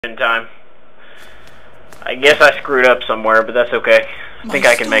in time. I guess I screwed up somewhere, but that's okay. I think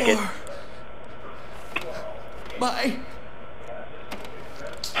I can make it. My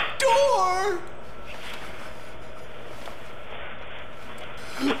store!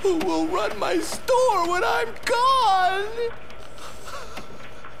 Who will run my store when I'm gone?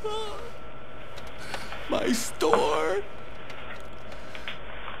 My store.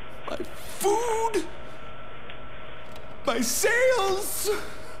 My food. My sales.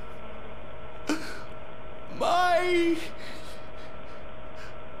 My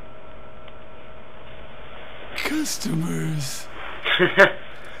customers.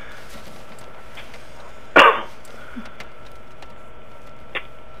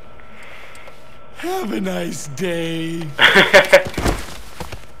 Have a nice day.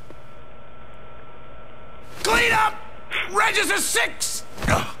 Clean up! Register 6!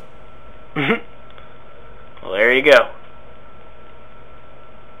 Well, there you go.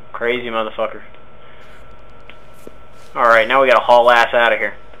 Crazy motherfucker. Alright, now we gotta haul ass out of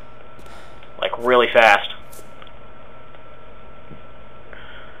here. Like, really fast.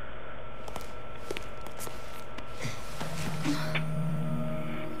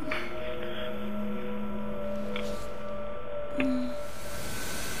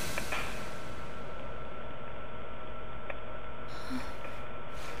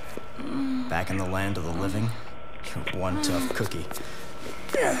 Back in the land of the living? You're one tough cookie.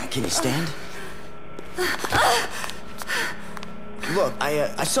 Can you stand? Look,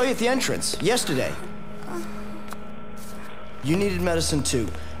 I saw you at the entrance yesterday. You needed medicine too.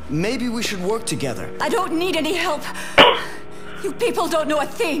 Maybe we should work together. I don't need any help. You people don't know a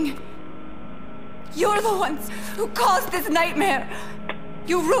thing. You're the ones who caused this nightmare.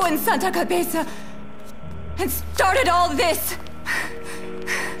 You ruined Santa Cabeza and started all this.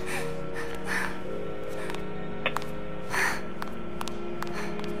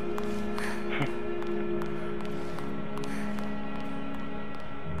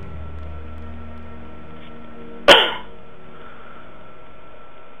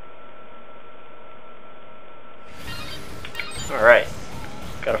 Alright,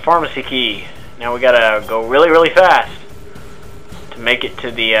 got a pharmacy key. Now we gotta go really, really fast to make it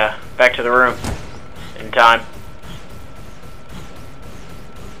to the, back to the room in time.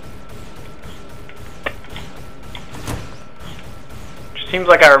 Just seems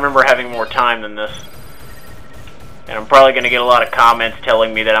like I remember having more time than this. And I'm probably gonna get a lot of comments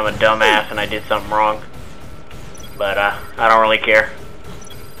telling me that I'm a dumbass and I did something wrong. But, I don't really care.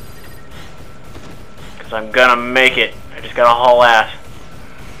 Because I'm gonna make it. I just gotta haul ass.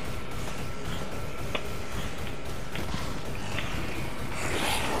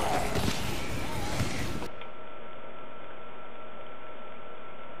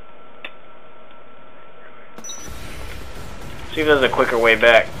 See if there's a quicker way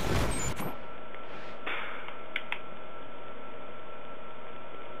back.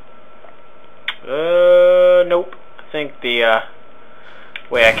 Nope. I think the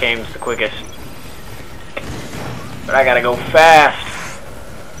way I came is the quickest. But I gotta go fast.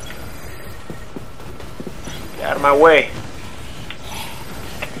 Get out of my way.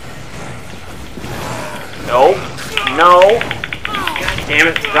 No. No. God damn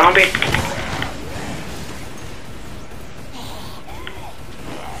it, zombie.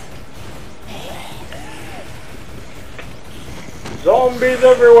 Zombies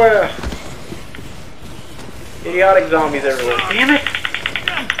everywhere. Idiotic zombies everywhere. Damn it.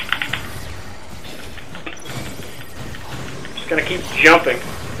 Gonna keep jumping.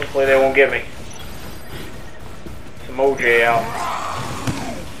 Hopefully they won't get me. Some OJ out.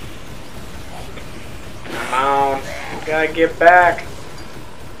 Come on. We gotta get back.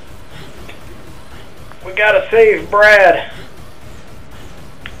 We gotta save Brad.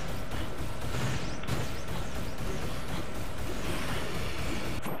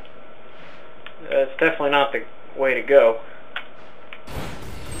 That's definitely not the way to go.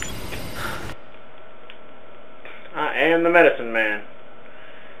 I am the medicine man.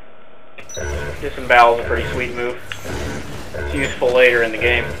 Disembowel is a pretty sweet move. It's useful later in the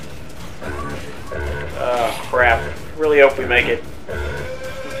game. Oh crap. Really hope we make it.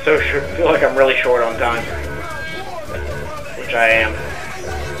 I'm so sure. I feel like I'm really short on time. Which I am.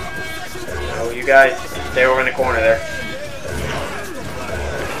 So you guys stay over in the corner there.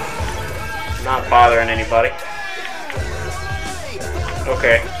 I'm not bothering anybody.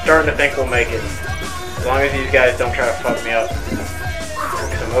 Okay, starting to think we'll make it. As long as these guys don't try to fuck me up.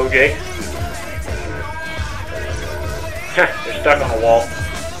 Some OJ. They're stuck on the wall.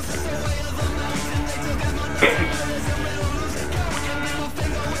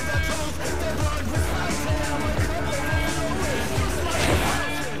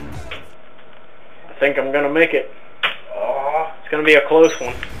 think I'm gonna make it. Oh, it's gonna be a close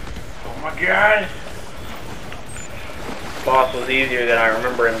one. Oh my god. Boss was easier than I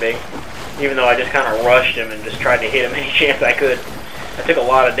remember him being. Even though I just kind of rushed him and just tried to hit him any chance I could. I took a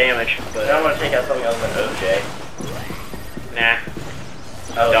lot of damage, but I want to take out something other than OJ. nah.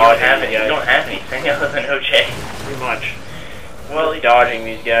 Oh, you don't have it. You don't have anything other than OJ. Too much. Well, Just dodging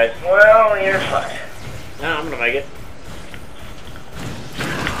these guys. well, you're fine. No, I'm gonna make it.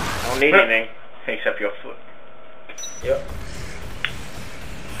 I don't need anything. Except your foot. Yep.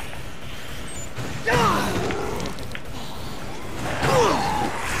 Get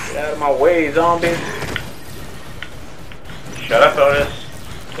out of my way, zombies. Shut up, Otis.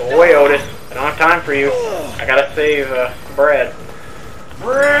 Go away, Otis. I don't have time for you. I gotta save Brad.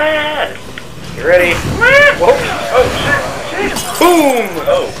 Brad! You ready? Whoa! Oh, shit! Boom!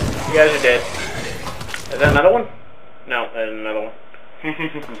 Oh. You guys are dead. Is that another one? No, that is another one.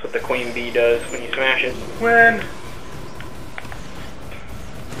 That's what the queen bee does when you smash it. When?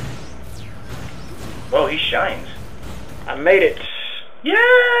 Whoa, he shines. I made it.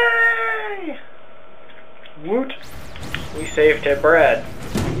 Yay! Woot. We saved Ted Brad.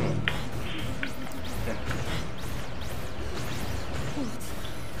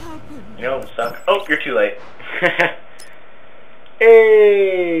 You know, suck. Oh, you're too late.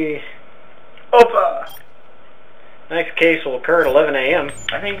 Hey! Opa! Next case will occur at 11 a.m.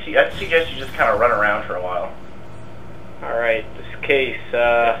 I suggest you just kind of run around for a while. Alright, this case,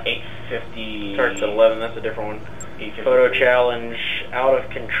 8:50. starts at 11, that's a different one. 8:53. Photo challenge, out of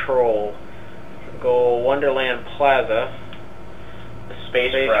control. Goal, Wonderland Plaza. The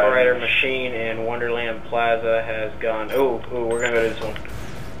Space Rider machine in Wonderland Plaza has gone... Ooh, we're gonna go to this one.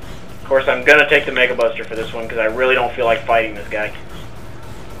 Of course, I'm gonna take the Mega Buster for this one, because I really don't feel like fighting this guy.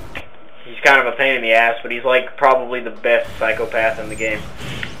 He's kind of a pain in the ass, but he's like probably the best psychopath in the game.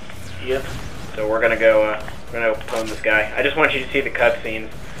 Yep. So we're gonna go pwn this guy. I just want you to see the cutscenes,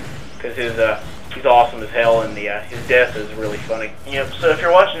 because he's awesome as hell, and his death is really funny. Yep. So if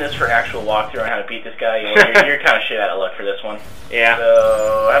you're watching this for an actual walkthrough on how to beat this guy, you're kind of shit out of luck for this one. Yeah.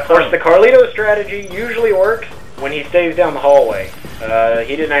 So Of course, the Carlito strategy usually works when he stays down the hallway.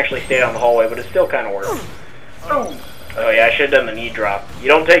 He didn't actually stay down the hallway, but it still kind of works. Oh. Oh yeah, I should have done the knee drop. You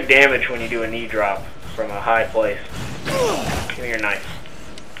don't take damage when you do a knee drop from a high place. Give me your knife.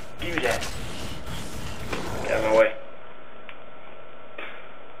 Give me that. Get out of my way.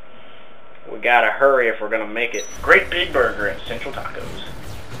 We gotta hurry if we're gonna make it. Great Big Burger at Central Tacos.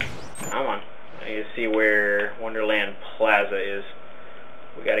 Come on. I need to see where Wonderland Plaza is.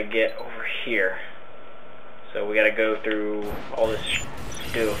 We gotta get over here. So we gotta go through all this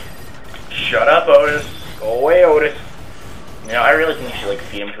stuff. Shut up, Otis. Go away, Otis. You know, I really think you should, like,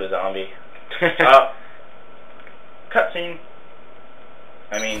 feed him to a zombie. Cutscene.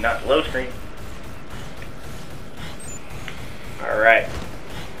 I mean, not load screen. Alright. I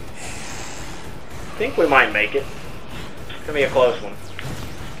think we might make it. It's gonna be a close one.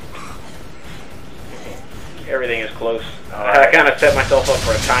 Everything is close. I kind of set myself up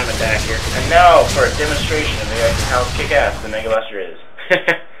for a time attack here. And now for a demonstration of how kick-ass the Mega Buster is.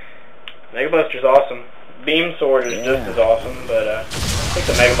 Mega Buster's awesome. Beam Sword is just as awesome, but I think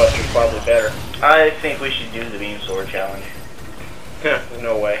the Mega Buster's probably better. I think we should do the Beam Sword challenge. There's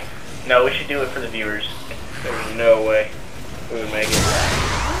no way. No, we should do it for the viewers. There's no way we would make it.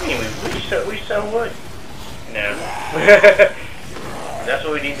 I mean, we so would. No. That's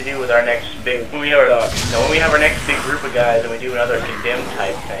what we need to do with our next big... When we have our next big group of guys and we do another condemned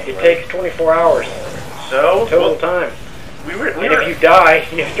type thing. It takes 24 hours. So? Total time. And if you die,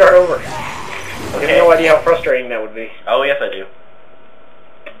 you start over. I have no idea how frustrating that would be. Oh, yes, I do.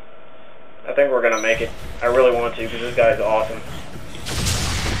 I think we're gonna make it. I really want to, because this guy's awesome.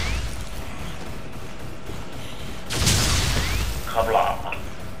 Kabla.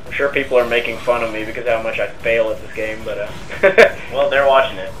 I'm sure people are making fun of me because of how much I fail at this game, but well, they're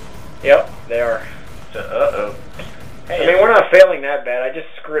watching it. Yep, they are. So, uh-oh. Hey, I mean, we're not failing that bad. I just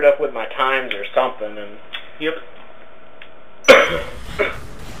screwed up with my times or something, and... Yep.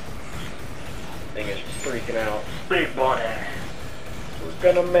 Thing is freaking out. Big boy. We're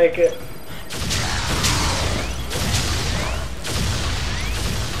gonna make it.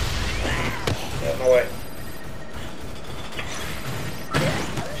 Get my way.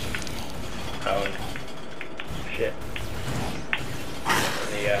 Oh. Shit.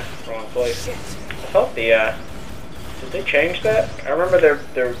 In the wrong place. I thought did they change that? I remember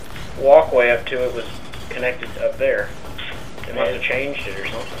their walkway up to it was connected up there. They must have changed it or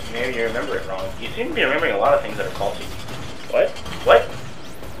something. Maybe you remember it wrong. You seem to be remembering a lot of things that are faulty. What? What?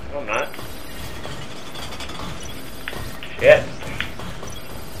 No, I'm not. Shit.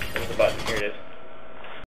 Where's the button? Here it is.